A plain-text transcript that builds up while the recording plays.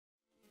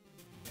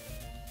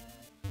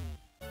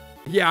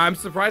Yeah, I'm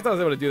surprised I was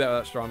able to do that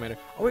without Straw Manor.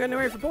 Oh, we got a new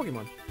area for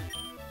Pokemon.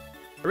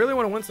 I really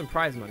want to win some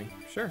prize money.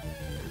 Sure.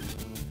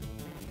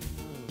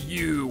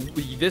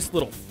 This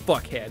little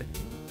fuckhead.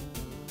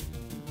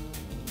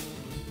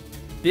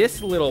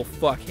 This little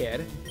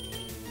fuckhead.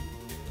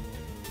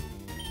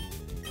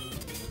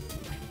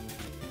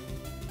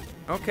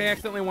 Okay,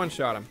 accidentally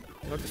one-shot him.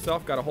 Note to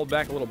self, gotta hold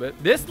back a little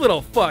bit. This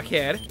little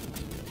fuckhead.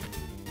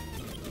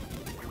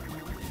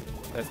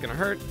 That's gonna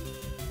hurt.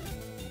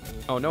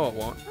 Oh, no, it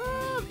won't.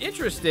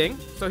 Interesting.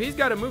 So he's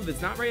got a move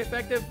that's not very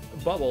effective,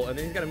 Bubble, and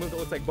then he's got a move that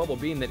looks like Bubble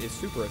Beam that is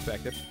super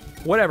effective.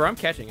 Whatever, I'm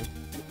catching him.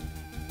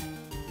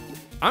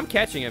 I'm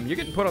catching him. You're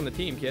getting put on the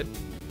team, kid.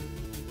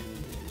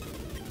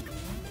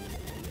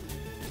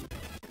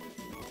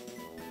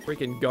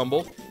 Freaking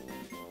Gumble.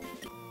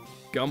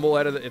 Gumble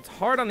out of the... It's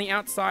hard on the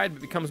outside,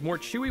 but becomes more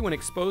chewy when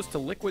exposed to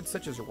liquids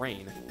such as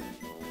rain.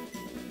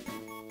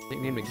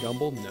 Nicknamed it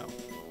Gumble? No.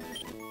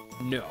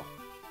 No.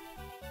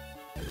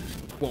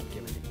 Won't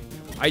give it.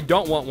 I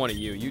don't want one of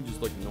you. You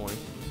just look annoying.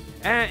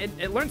 And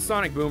it learned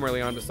Sonic Boom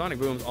early on, but Sonic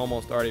Boom's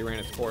almost already ran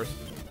its course.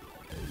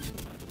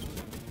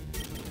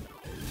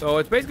 So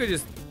it's basically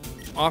just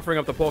offering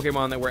up the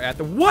Pokemon that were at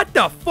the... What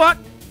the fuck?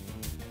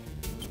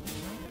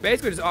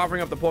 Basically just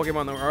offering up the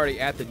Pokemon that were already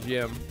at the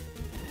gym.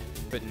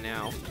 But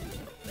now.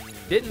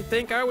 Didn't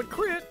think I would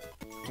crit.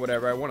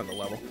 Whatever, I wanted the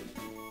level.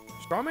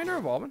 Straw Manor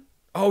evolving.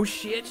 Oh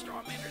shit,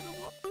 Straw Manor's evolving.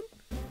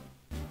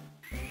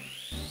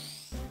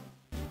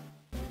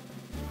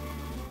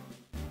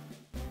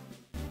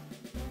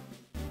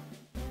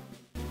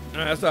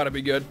 That's ought to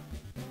be good.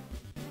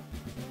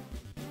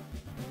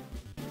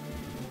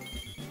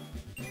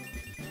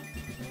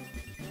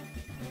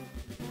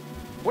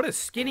 What a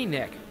skinny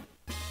neck.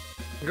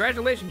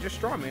 Congratulations, your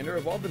Straw Manor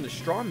evolved into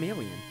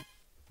Strawmeleon.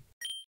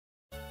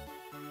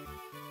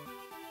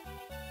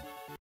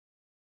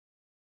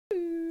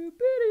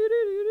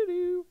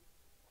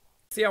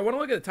 See, I want to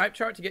look at the type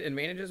chart to get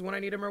advantages when I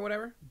need them or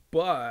whatever,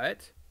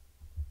 but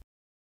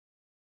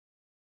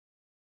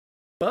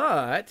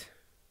I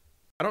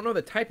don't know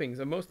the typings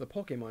of most of the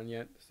Pokemon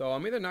yet, so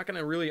I'm either not going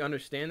to really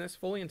understand this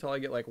fully until I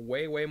get like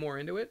way more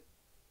into it.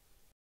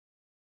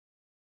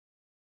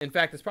 In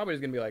fact, it's probably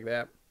just going to be like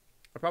that.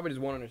 I probably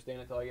just won't understand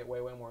it until I get way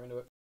more into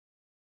it.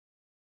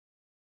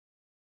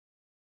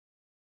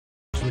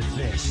 With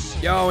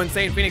this, Yo,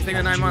 Insane Phoenix, thing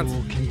in 9 months.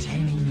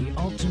 Containing the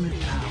ultimate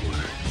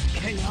power.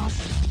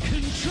 Chaos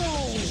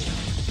control.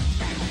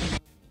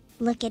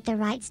 Look at the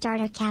right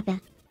starter Kappa.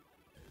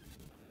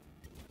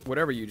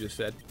 Whatever you just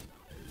said.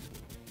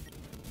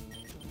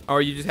 Oh,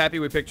 are you just happy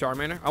we picked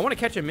Charmander? I want to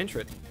catch a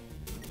Mintrit.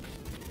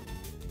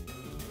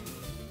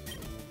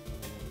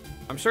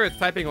 I'm sure its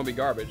typing will be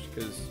garbage,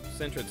 because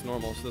Sentrit's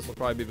normal, so this will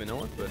probably be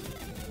vanilla, but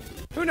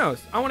who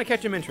knows? I want to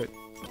catch a Mintrit.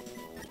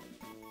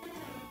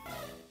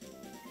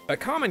 A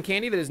common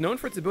candy that is known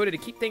for its ability to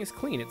keep things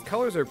clean. Its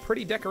colors are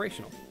pretty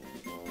decorational.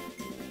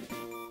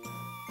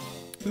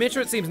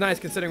 Mintrit seems nice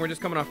considering we're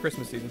just coming off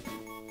Christmas season.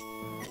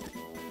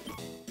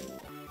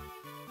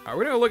 Alright,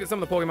 we're going to look at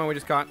some of the Pokemon we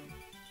just caught.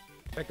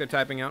 Check their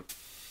typing out.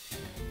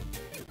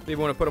 See if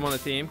we want to put them on the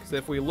team, because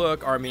if we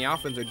look, our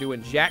Meowthins are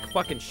doing jack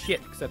fucking shit,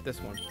 except this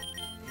one.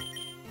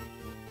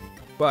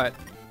 But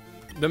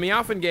the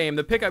Meowfin game,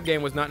 the pickup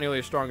game, was not nearly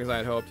as strong as I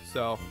had hoped,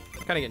 so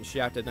I'm kind of getting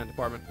shafted in that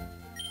department.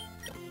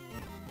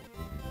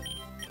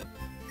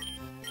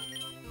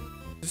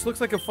 This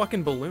looks like a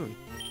fucking balloon.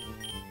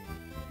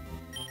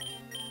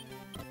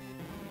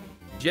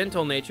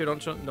 Gentle nature,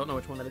 don't know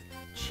which one that is.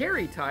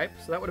 Cherry type,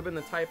 so that would have been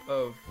the type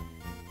of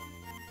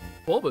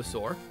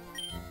Bulbasaur.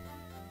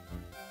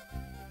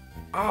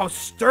 Oh,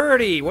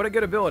 sturdy! What a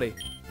good ability.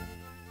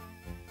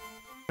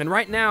 And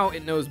right now,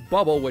 it knows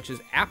Bubble, which is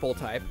Apple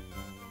type.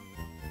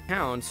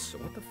 Pounds.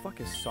 What the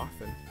fuck is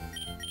Soften?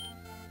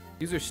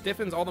 User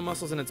stiffens all the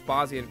muscles in its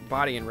body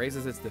and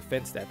raises its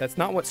defense stat. That's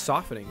not what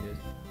Softening is.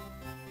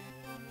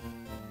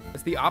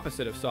 It's the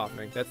opposite of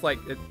Softening. That's like...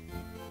 it.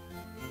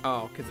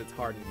 Oh, because it's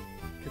Hardened.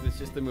 Because it's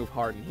just the move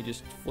Harden. He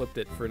just flipped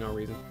it for no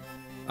reason.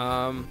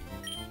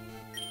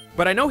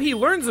 But I know he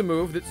learns a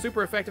move that's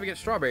super effective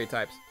against Strawberry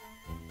types.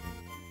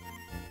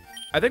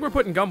 I think we're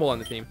putting Gumble on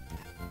the team.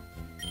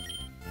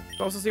 Let's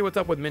also see what's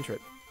up with Mintrit.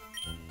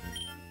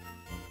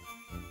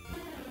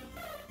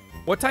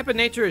 What type of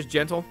nature is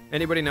Gentle?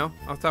 Anybody know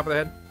off the top of the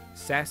head?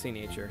 Sassy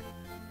nature.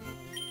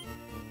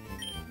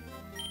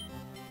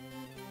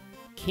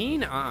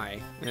 Keen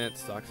Eye. That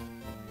sucks.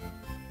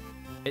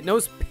 It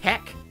knows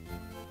Peck.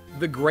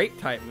 The Great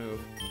type move.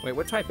 Wait,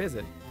 what type is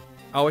it?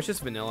 Oh, it's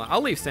just vanilla.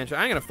 I'll leave Central.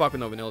 I ain't gonna fuck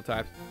with no vanilla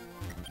types.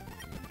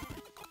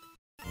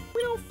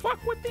 We don't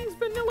fuck with these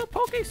vanilla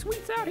Poke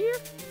Sweets out here.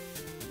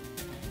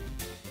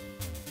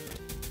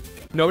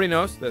 Nobody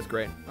knows? That's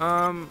great.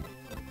 Alright,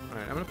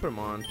 I'm gonna put them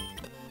on.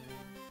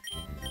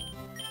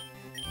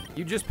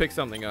 You just picked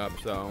something up,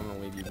 so I'm gonna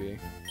leave you be.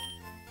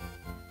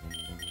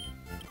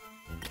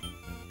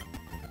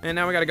 And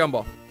now we got a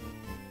Gumball.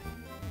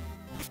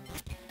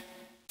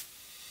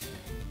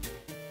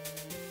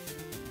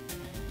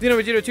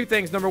 Vegeta, two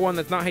things. Number one,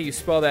 that's not how you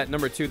spell that.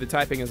 Number two, the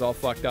typing is all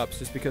fucked up.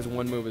 Just because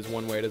one move is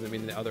one way doesn't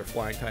mean the other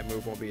flying type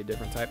move won't be a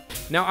different type.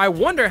 Now, I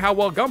wonder how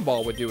well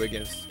Gumball would do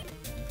against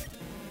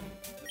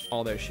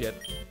all their shit.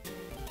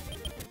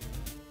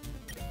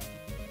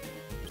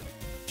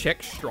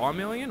 Check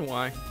STRAWELEON?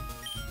 Why?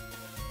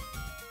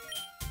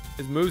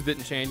 His moves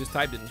didn't change. His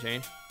type didn't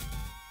change.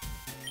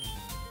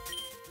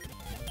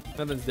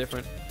 Nothing's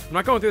different. I'm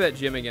not going through that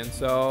gym again,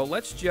 so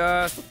let's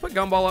put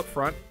Gumball up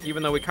front,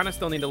 even though we kind of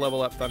still need to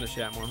level up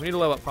Thundershot more. We need to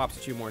level up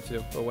Popsichu more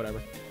too, but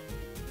whatever.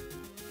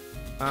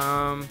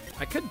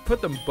 I could put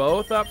them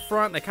both up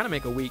front. They kind of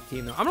make a weak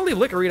team though. I'm gonna leave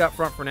Licorice up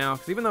front for now,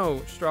 because even though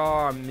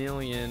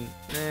STRAWELEON,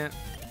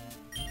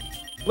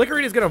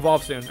 Licorice is gonna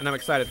evolve soon, and I'm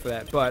excited for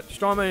that. But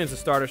STRAWELEON is a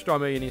starter.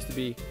 STRAWELEON needs to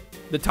be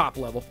the top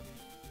level.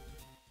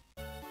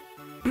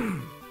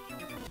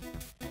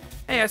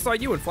 Hey, I saw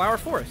you in Flower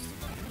Forest.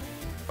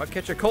 I'll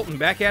catch a Colton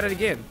back at it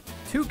again.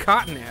 2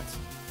 cotton hats.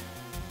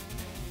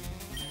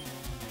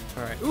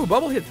 Alright. Ooh,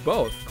 Bubble hits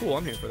both. Cool,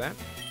 I'm here for that.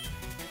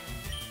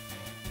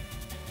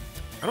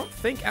 I don't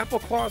think Apple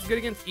Claw is good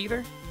against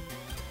either,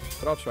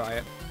 but I'll try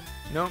it.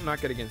 No, I'm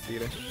not good against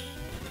either.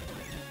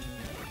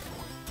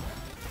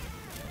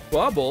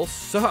 Bubble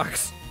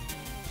sucks.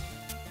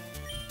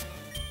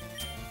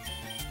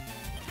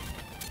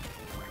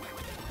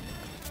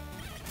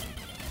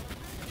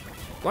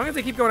 As long as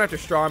they keep going after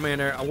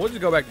STRAWELEON, we'll just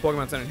go back to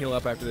Pokemon Center and heal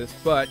up after this.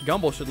 But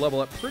Gumball should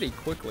level up pretty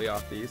quickly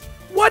off these.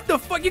 What the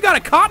fuck? You got a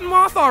Cotton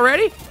Moth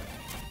already?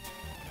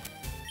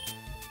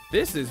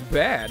 This is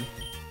bad.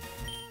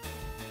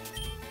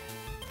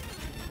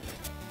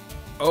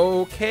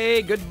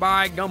 Okay,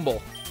 goodbye,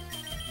 Gumball.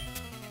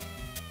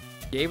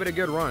 Gave it a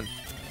good run.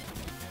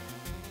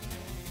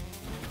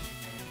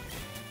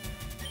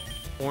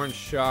 Orange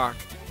Shock.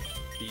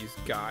 These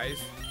guys.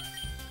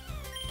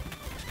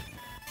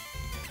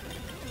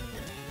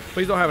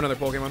 Please don't have another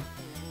Pokemon.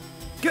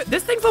 Good.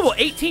 This thing's level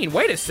 18.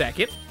 Wait a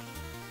second.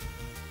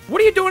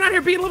 What are you doing out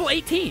here being level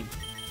 18?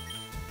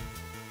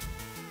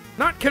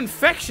 Not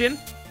Confection.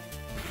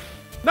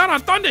 Not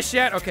on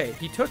Thundershot. Okay,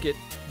 he took it,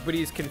 but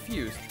he's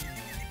confused.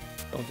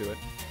 Don't do it.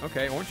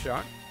 Okay, Orange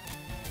Shock.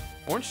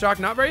 Orange Shock,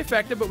 not very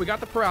effective, but we got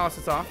the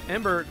paralysis off.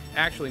 Ember,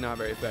 actually not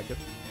very effective.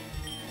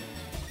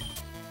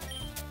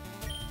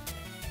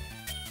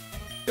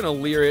 Gonna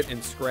leer it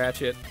and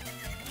scratch it.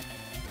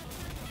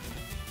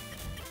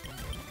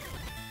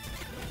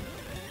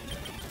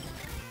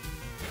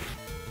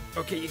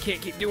 Okay, you can't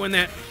keep doing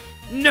that.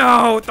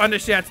 No,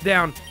 Thundershot's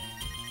down.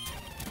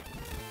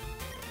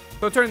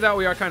 So it turns out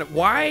we are kind of.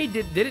 Why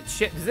did it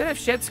shed? Does it have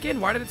shed skin?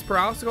 Why did its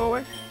paralysis go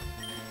away?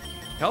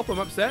 Help, I'm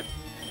upset.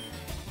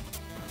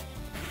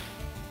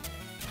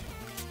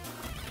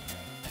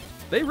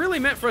 They really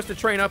meant for us to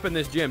train up in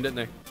this gym, didn't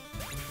they?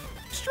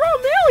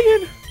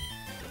 STRAWELEON!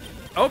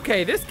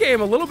 Okay, this game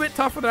a little bit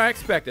tougher than I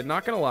expected,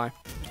 not gonna lie.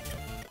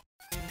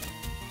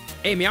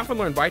 Hey, Meowfin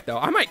learned Bite, though.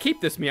 I might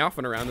keep this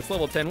Meowfin around, this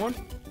level 10 one.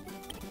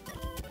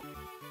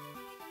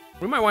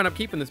 We might wind up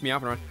keeping this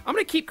Meowfin around. I'm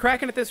gonna keep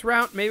cracking at this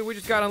route. Maybe we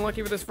just got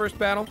unlucky with this first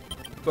battle.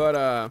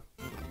 But,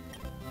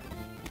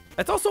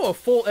 that's also a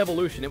full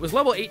evolution. It was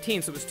level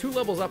 18, so it was 2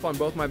 levels up on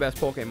both my best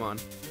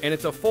Pokemon. And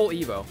it's a full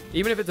Evo.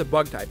 Even if it's a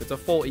bug type, it's a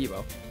full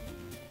Evo.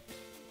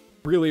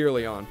 Really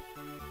early on.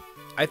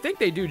 I think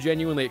they do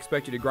genuinely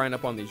expect you to grind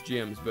up on these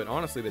gyms, but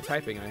honestly, the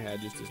typing I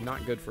had just is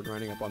not good for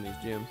grinding up on these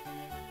gyms.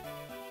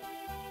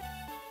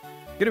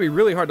 It's gonna be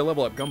really hard to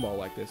level up Gumball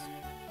like this.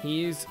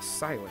 He's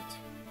silent.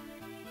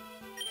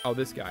 Oh,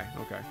 this guy.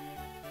 Okay.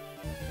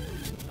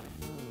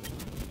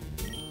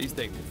 These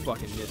things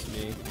fucking miss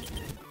me.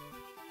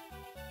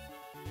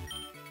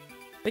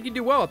 I think you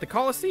do well at the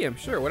Coliseum.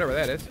 Sure, whatever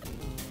that is.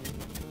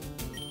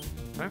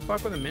 Can I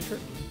fuck with a Mintrit?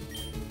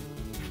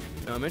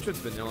 No, Mintrit's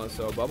vanilla,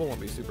 so Bubble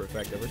won't be super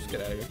effective. Let's just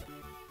get out of here.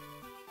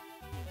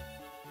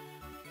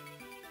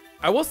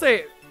 I will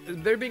say,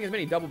 there being as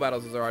many double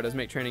battles as there are does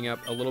make training up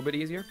a little bit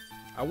easier.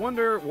 I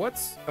wonder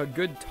what's a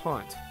good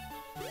taunt.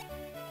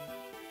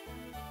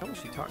 How was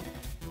she talking?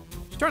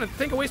 She's trying to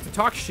think of ways to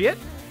talk shit.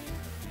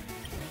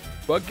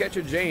 Bug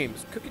Catcher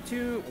James. Cookie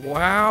 2.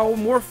 Wow,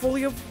 more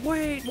fully of.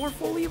 Wait, more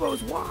full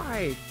Evos.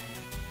 Why?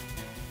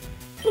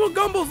 Little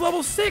Gumball's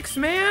level 6,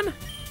 man.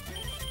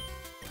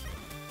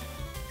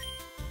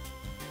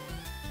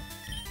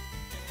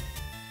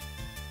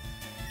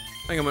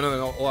 I think I'm another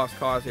lost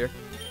cause here.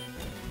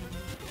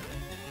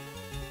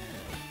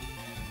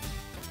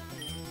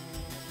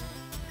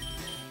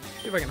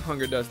 See if I can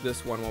Hunger Dust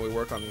this one while we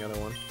work on the other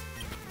one.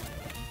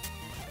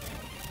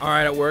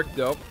 Alright, it worked.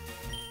 Dope.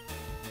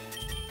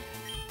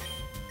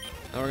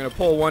 Now we're gonna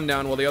pull one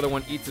down while the other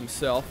one eats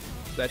himself.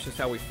 That's just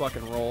how we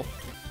fucking roll.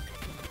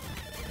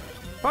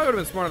 Probably would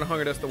have been smarter to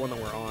Hunger Dust the one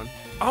that we're on.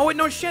 Oh, wait,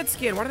 no Shed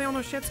Skin. Why do they all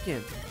know Shed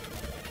Skin?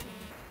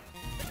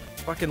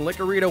 Fucking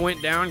Licorice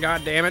went down.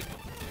 God damn it.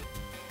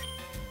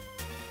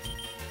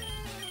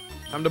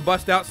 Time to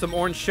bust out some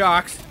Orange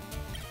Shocks.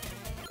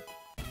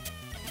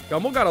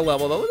 Gumball got a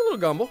level, though. Look at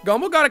little Gumball.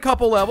 Gumball got a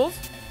couple levels.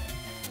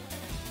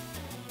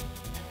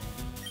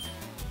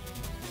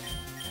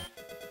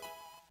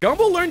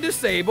 Gumball learned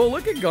Disable.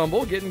 Look at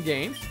Gumball getting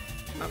gains.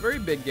 Not very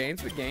big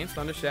gains, but gains.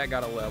 Thundershot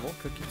got a level.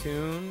 Cookie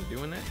Tune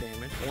doing that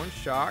damage. Orange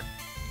Shock.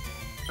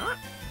 Not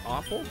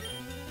awful.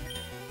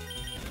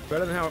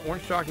 Better than how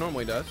Orange Shock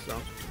normally does, so.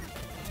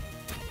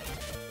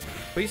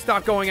 Please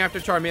stop going after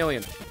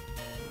Charmeleon.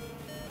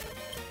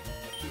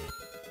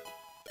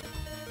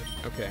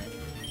 Okay.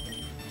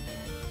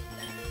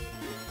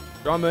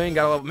 Charmeleon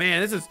got a level.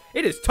 Man,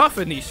 it is tough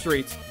in these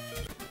streets.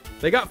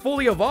 They got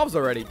fully evolves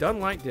already. Done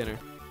like dinner.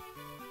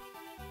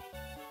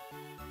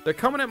 They're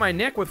coming at my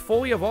neck with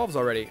fully evolves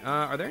already.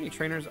 Are there any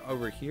trainers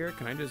over here?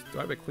 Do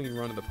I have a clean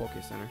run to the Poke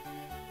Center?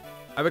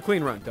 I have a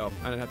clean run, though.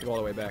 I didn't have to go all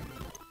the way back.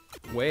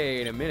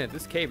 Wait a minute.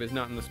 This cave is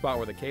not in the spot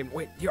where the cave...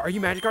 Wait, are you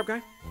Magikarp guy?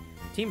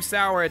 Team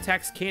Sour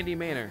attacks Candy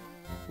Manor.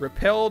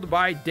 Repelled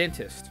by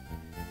Dentist.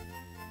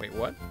 Wait,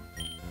 what?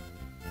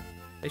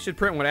 They should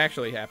print what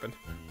actually happened.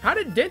 How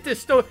did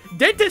Dentist still...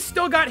 Dentist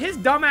still got his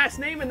dumbass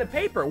name in the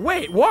paper.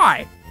 Wait,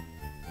 why?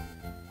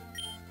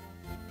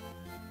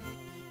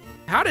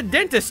 How did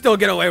Dentist still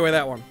get away with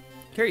that one?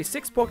 Carry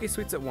 6 Poke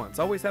Sweets at once.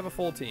 Always have a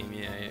full team.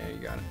 Yeah, you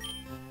got it.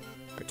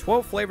 There are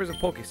 12 flavors of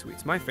Poke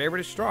Sweets. My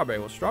favorite is strawberry.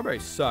 Well, strawberry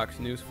sucks.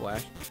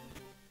 Newsflash.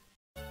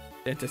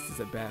 Dentist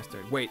is a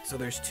bastard. Wait, so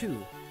there's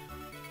 2.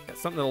 Got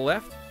something to the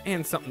left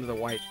and something to the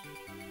right.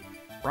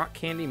 Rock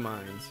Candy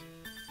Mines.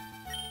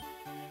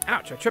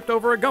 Ouch, I tripped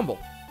over a Gumble.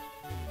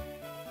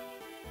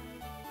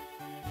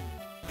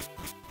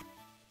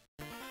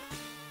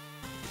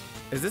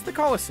 Is this the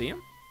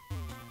Coliseum?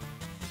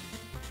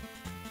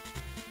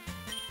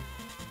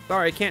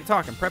 Sorry, I can't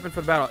talk. I'm prepping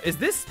for the battle. Is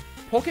this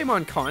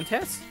Pokemon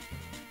contest?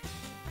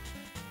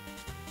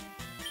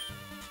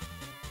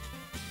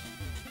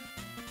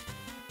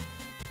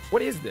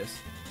 What is this?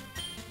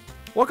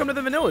 Welcome to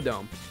the Vanilla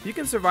Dome. If you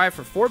can survive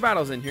for 4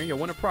 battles in here, you'll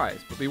win a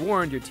prize. But be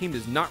warned, your team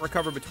does not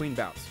recover between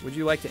bouts. Would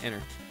you like to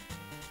enter?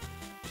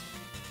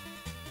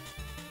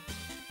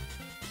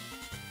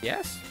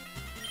 Yes?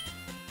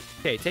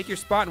 Okay, take your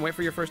spot and wait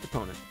for your first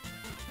opponent.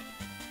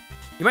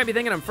 You might be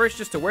thinking I'm first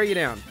just to wear you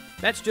down.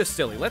 That's just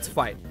silly. Let's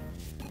fight.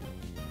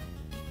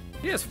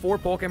 He has 4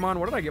 Pokemon.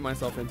 What did I get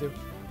myself into?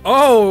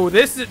 Oh,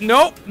 this is...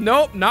 Nope,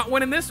 not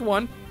winning this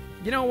one.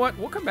 You know what?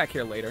 We'll come back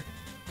here later.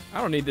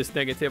 I don't need this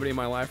negativity in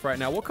my life right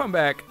now. We'll come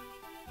back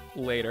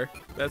later.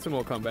 That's when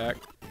we'll come back.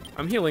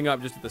 I'm healing up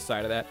just at the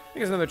side of that. I think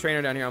there's another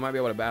trainer down here. I might be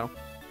able to battle.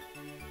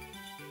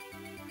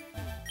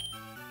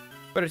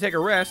 Better take a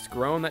rest.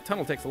 Groan. That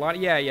tunnel takes a lot.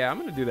 Yeah, I'm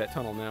going to do that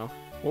tunnel now.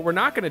 What we're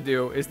not going to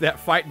do is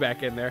that fight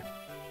back in there.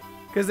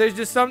 Because there's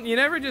just something, you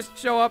never just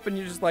show up and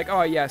you're just like,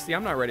 oh yeah, see,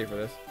 I'm not ready for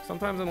this.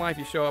 Sometimes in life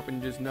you show up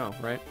and you just know,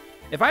 right?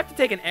 If I have to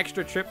take an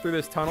extra trip through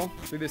this tunnel,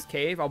 through this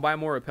cave, I'll buy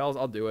more repels,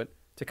 I'll do it.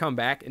 To come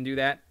back and do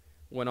that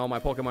when all my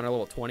Pokemon are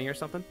level 20 or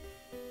something.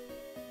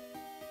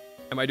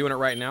 Am I doing it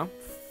right now?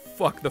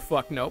 Fuck the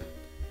fuck, nope.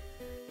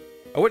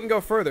 I wouldn't go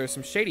further,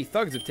 some shady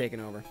thugs have taken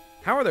over.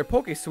 How are their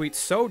Poke Sweets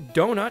so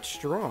donut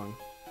strong?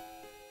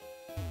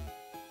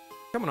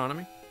 Coming on to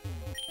me.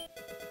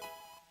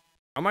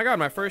 Oh my god,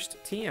 my first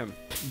TM.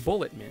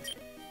 Bullet Mint.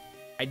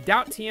 I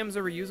doubt TMs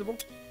are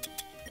reusable.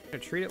 I'm gonna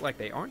treat it like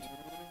they aren't.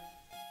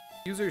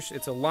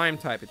 It's a lime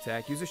type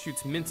attack. User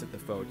shoots mints at the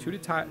foe. 2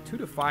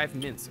 to 5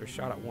 mints are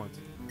shot at once.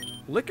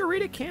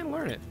 Licorita can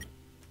learn it.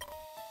 I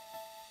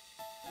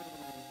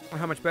don't know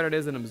how much better it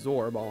is than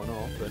Absorb, all in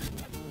all, but...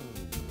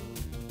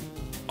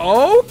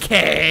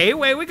 Okay!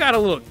 Wait, we got a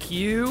little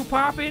Q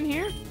pop in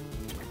here?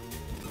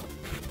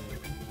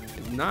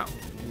 It's not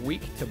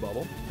weak to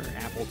Bubble, or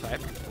Apple type.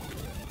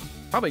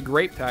 Probably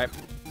Grape type.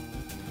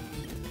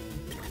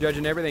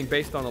 Judging everything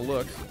based on the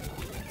looks.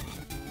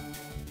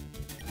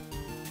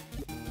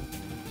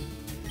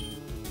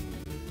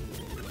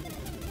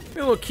 A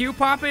little Q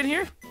pop in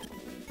here.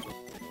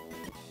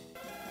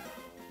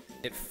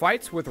 It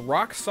fights with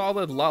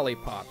rock-solid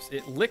lollipops.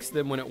 It licks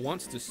them when it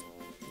wants to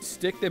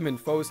stick them in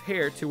foes'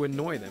 hair to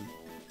annoy them.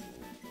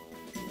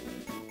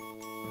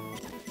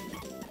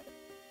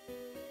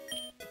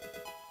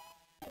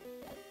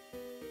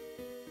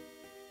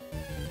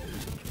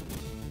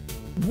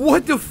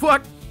 What the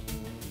fuck?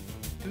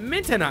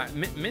 Mintonite.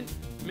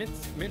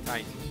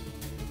 Mintite.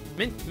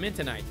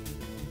 Mintonite.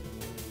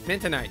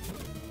 Mintonite.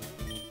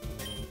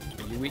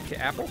 Are you weak to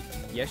Apple?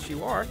 Yes,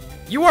 you are.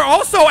 You are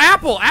also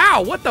Apple!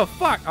 Ow! What the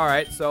fuck?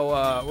 Alright, so,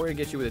 we're gonna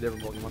get you with a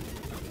different Pokemon.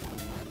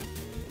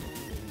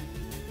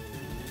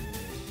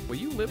 Will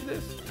you live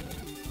this?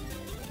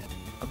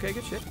 Okay,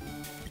 good shit.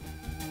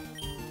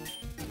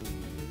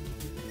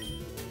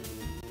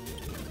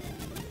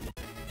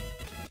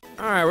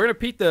 Alright, we're gonna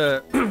peep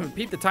the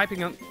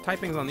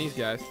typings on these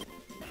guys.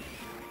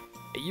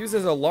 It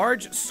uses a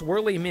large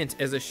swirly mint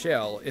as a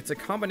shell. It's a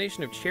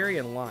combination of cherry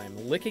and lime.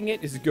 Licking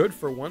it is good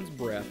for one's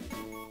breath.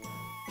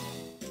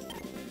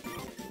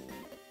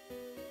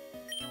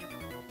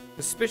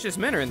 Suspicious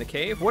men are in the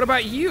cave. What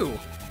about you?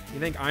 You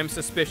think I'm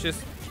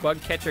suspicious,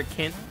 bug catcher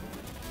Kent?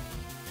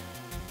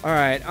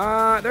 Alright,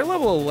 they're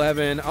level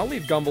 11. I'll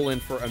leave Gumble in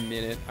for a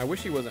minute. I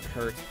wish he wasn't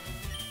hurt.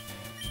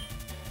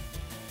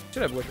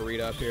 Should have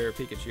Licorita up here, or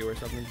Pikachu or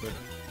something, but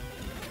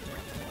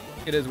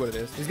it is what it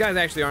is. These guys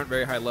actually aren't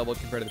very high level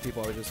compared to the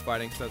people I was just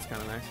fighting, so that's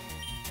kind of nice.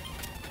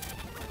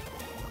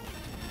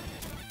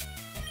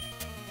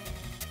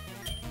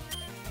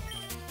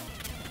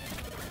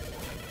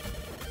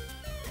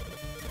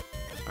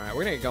 Alright,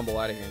 we're gonna get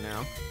Gumball out of here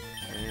now.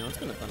 And let's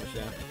go to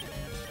Thundershot.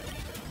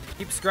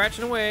 Keep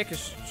scratching away,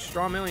 because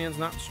STRAWELEON's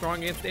not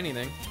strong against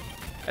anything.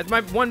 That's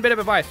my one bit of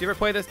advice. If you ever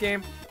play this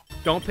game,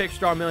 don't pick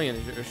STRAWELEON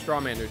or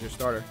Strawman as your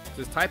starter.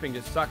 His typing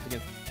just sucks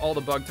against all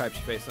the bug types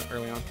you face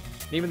early on.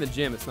 And even the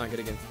gym, it's not good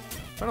against.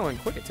 Trying to learn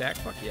quick attack.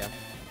 Fuck yeah.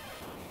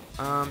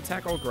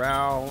 Tackle,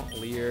 growl,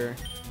 leer.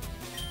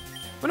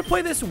 I'm gonna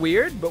play this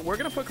weird, but we're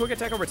gonna put quick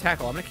attack over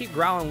tackle. I'm gonna keep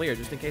growl and leer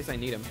just in case I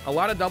need him. A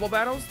lot of double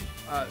battles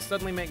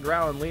suddenly make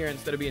growl and leer,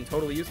 instead of being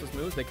totally useless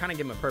moves, they kind of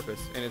give him a purpose,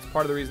 and it's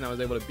part of the reason I was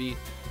able to beat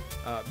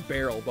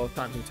Barrel both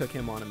times we took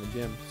him on in the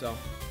gym. So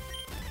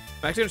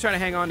I'm actually gonna try to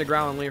hang on to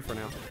growl and leer for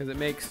now, because it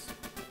makes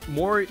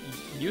more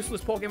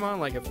useless Pokemon,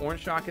 like if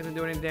Orange Shock isn't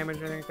doing any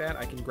damage or anything like that,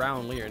 I can growl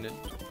and leer, and it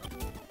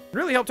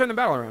really helped turn the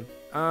battle around.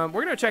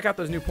 We're gonna check out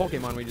those new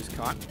Pokemon we just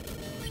caught.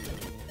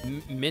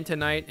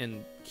 Mintonite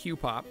and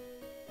Q-Pop.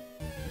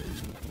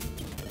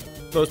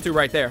 Those two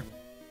right there.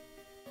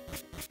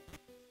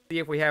 See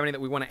if we have any that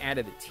we want to add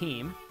to the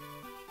team.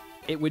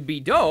 It would be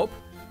dope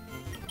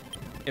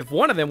if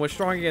one of them was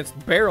strong against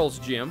Barrel's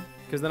gym,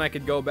 because then I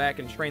could go back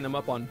and train them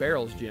up on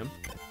Barrel's gym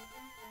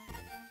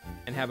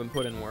and have them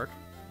put in work.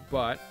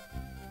 But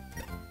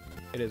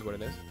it is what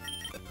it is.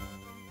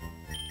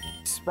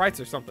 Sprites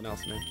are something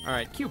else, man. All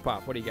right,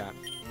 Q-Pop, what do you got?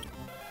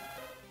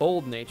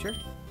 Bold nature.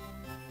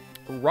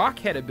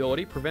 Rockhead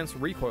ability prevents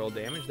recoil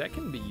damage. That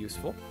can be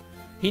useful.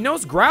 He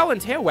knows Growl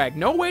and Tail Wag.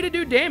 No way to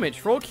do damage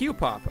for old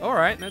Q-Pop. All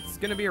right, that's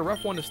going to be a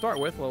rough one to start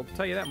with. Well, I'll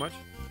tell you that much.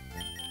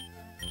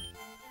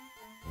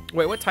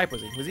 Wait, what type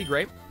was he? Was he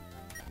Grape?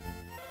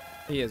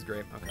 He is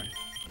Grape. Okay.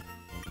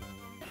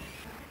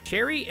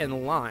 Cherry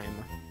and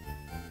Lime.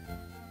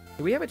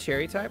 Do we have a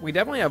Cherry type? We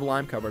definitely have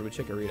Lime covered with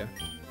Chikorita.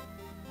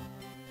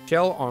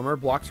 Shell Armor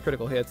blocks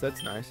critical hits.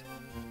 That's nice.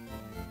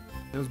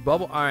 It was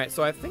Bubble. All right,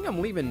 so I think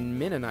I'm leaving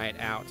Minonite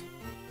out.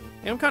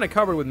 And I'm kind of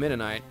covered with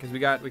Minonite because we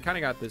kind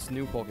of got this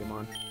new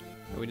Pokemon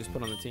that we just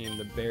put on the team,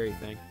 the berry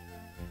thing.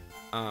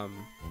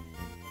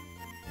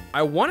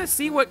 I want to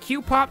see what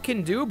Q-Pop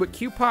can do, but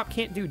Q-Pop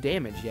can't do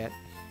damage yet.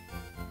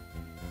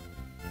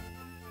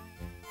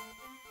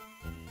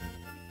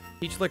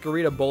 Teach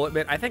Licorita Bullet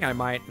Bit. I think I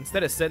might,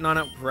 instead of sitting on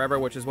it forever,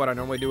 which is what I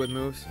normally do with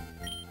moves.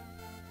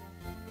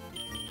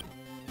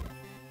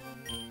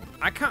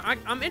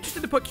 I'm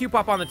interested to put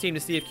Q-Pop on the team to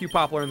see if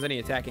Q-Pop learns any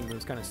attacking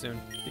moves kind of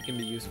soon. It can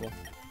be useful.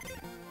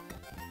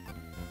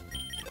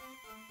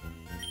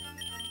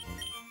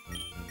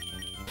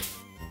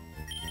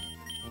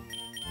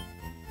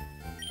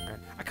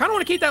 I kind of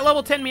want to keep that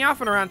level 10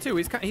 Meowth around too.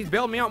 He's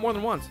bailed me out more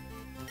than once.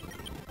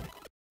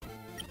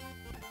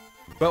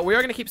 But we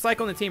are going to keep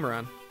cycling the team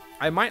around.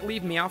 I might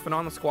leave Meowth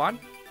on the squad.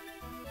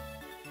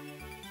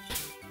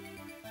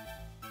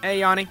 Hey,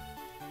 Yanni.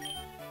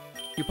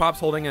 Q-Pop's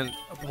holding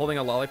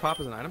a lollipop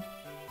as an item.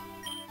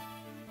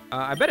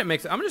 I bet it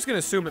makes... I'm just going to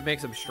assume it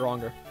makes him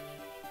stronger.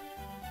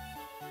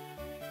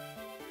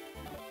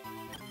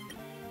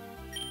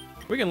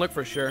 We can look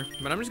for sure,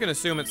 but I'm just going to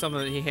assume it's something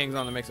that he hangs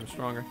on that makes him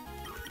stronger.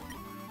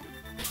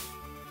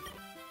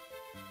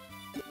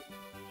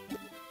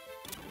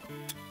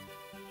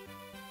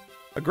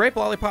 A grape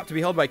lollipop to be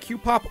held by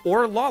Q-Pop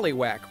or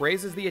Lollywhack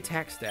raises the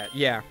attack stat.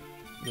 Yeah,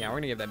 we're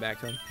going to give that back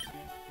to him.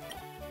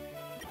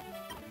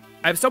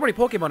 I have so many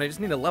Pokemon, I just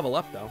need to level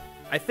up, though.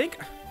 I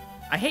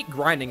hate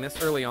grinding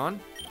this early on,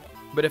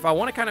 but if I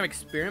want to kind of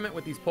experiment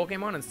with these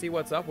Pokemon and see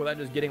what's up without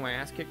just getting my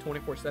ass kicked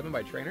 24/7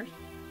 by trainers,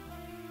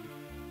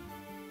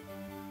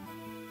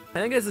 I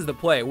think this is the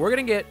play. We're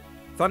going to get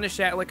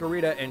Thundershot,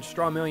 Licorita, and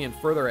STRAWELEON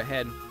further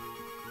ahead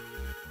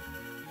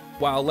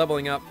while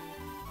leveling up,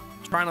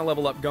 trying to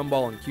level up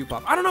Gumball and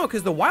Q-Pop. I don't know,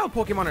 because the wild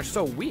Pokemon are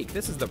so weak.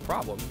 This is the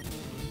problem.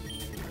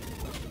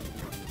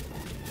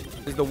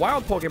 The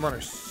wild Pokemon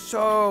are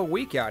so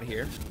weak out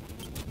here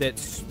that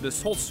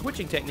this whole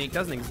switching technique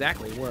doesn't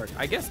exactly work.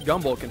 I guess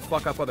Gumball can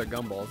fuck up other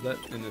Gumballs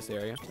in this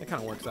area. That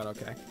kind of works out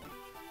okay.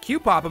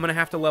 Q-Pop, I'm going to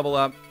have to level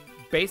up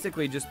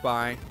basically just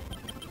by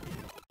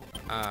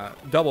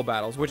double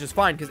battles, which is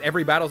fine because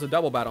every battle's a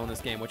double battle in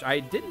this game, which I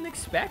didn't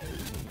expect.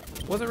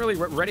 Wasn't really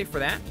ready for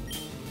that.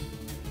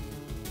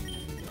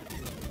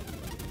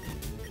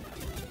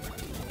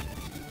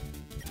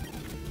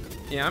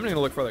 Yeah, I'm going to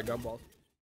look for other Gumballs.